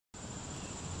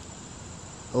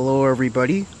Hello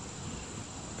everybody,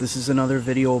 this is another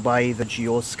video by the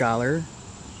Geoscholar.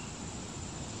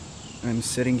 I'm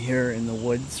sitting here in the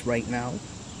woods right now.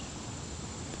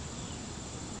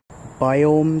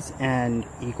 Biomes and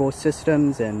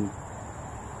ecosystems and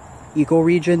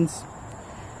ecoregions.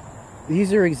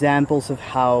 These are examples of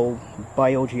how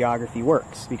biogeography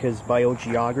works, because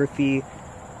biogeography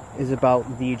is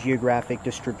about the geographic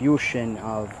distribution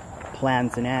of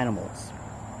plants and animals,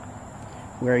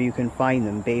 where you can find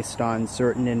them based on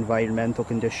certain environmental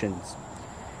conditions,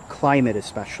 climate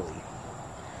especially,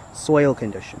 soil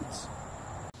conditions.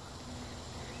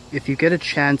 If you get a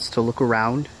chance to look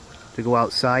around, to go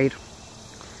outside,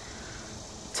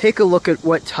 take a look at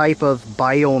what type of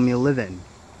biome you live in,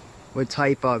 what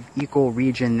type of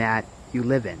ecoregion that you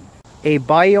live in. A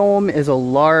biome is a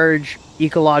large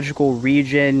ecological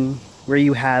region where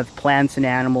you have plants and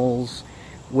animals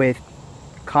with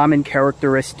common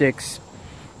characteristics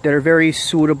that are very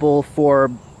suitable for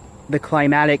the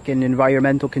climatic and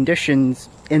environmental conditions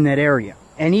in that area.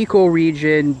 An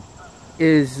ecoregion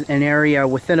is an area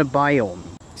within a biome,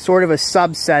 sort of a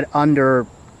subset under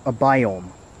a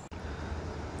biome.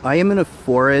 I am in a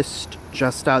forest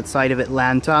just outside of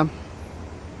Atlanta,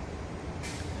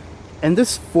 and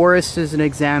this forest is an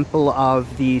example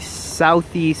of the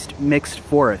Southeast mixed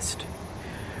forest.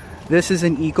 This is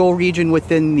an ecoregion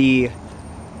within the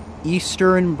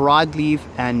Eastern broadleaf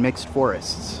and mixed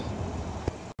forests.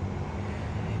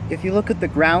 If you look at the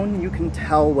ground, you can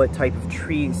tell what type of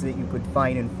trees that you could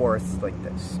find in forests like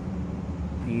this.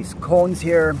 These cones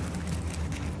here,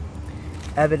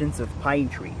 evidence of pine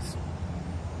trees.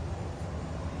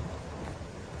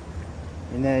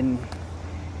 And then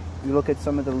you look at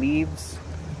some of the leaves,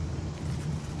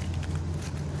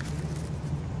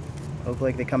 look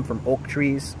like they come from oak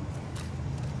trees.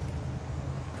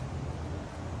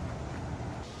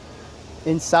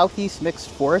 In Southeast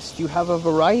mixed forest, you have a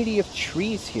variety of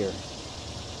trees here.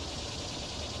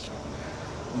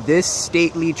 This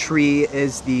stately tree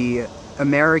is the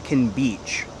American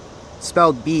beech,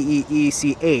 spelled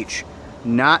B-E-E-C-H,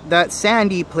 not that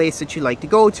sandy place that you like to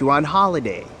go to on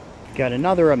holiday. Got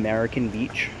another American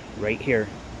beech right here.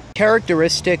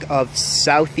 Characteristic of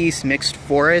Southeast mixed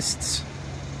forests,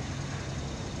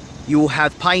 you will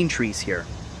have pine trees here,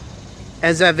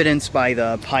 as evidenced by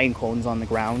the pine cones on the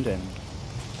ground and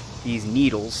these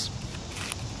needles.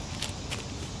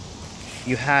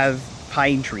 You have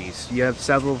pine trees. You have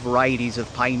several varieties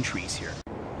of pine trees here.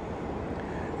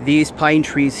 These pine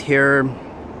trees here,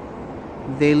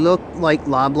 they look like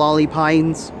loblolly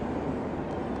pines.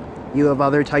 You have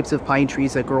other types of pine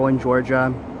trees that grow in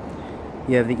Georgia.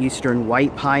 You have the Eastern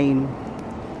white pine.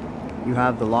 You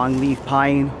have the longleaf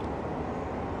pine.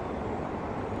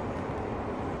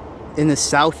 In the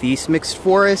Southeast mixed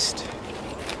forest,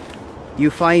 you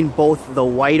find both the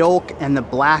white oak and the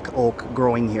black oak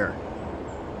growing here.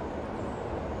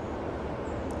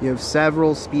 You have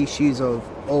several species of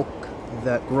oak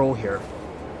that grow here.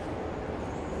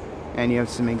 And you have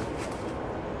some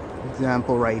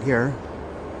example right here,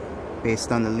 based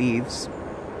on the leaves.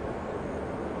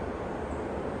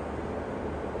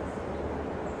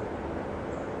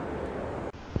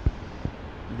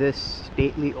 This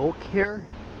stately oak here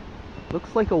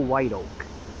looks like a white oak.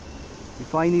 You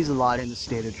find these a lot in the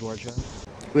state of Georgia.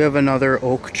 We have another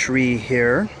oak tree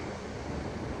here,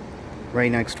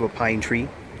 right next to a pine tree.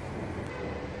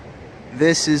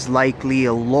 This is likely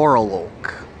a laurel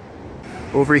oak.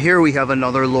 Over here we have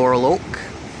another laurel oak.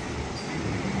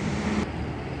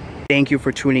 Thank you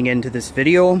for tuning into this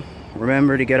video.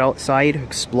 Remember to get outside,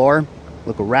 explore,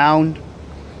 look around.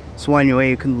 It's one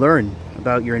way you can learn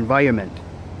about your environment.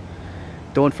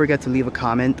 Don't forget to leave a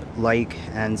comment, like,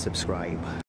 and subscribe.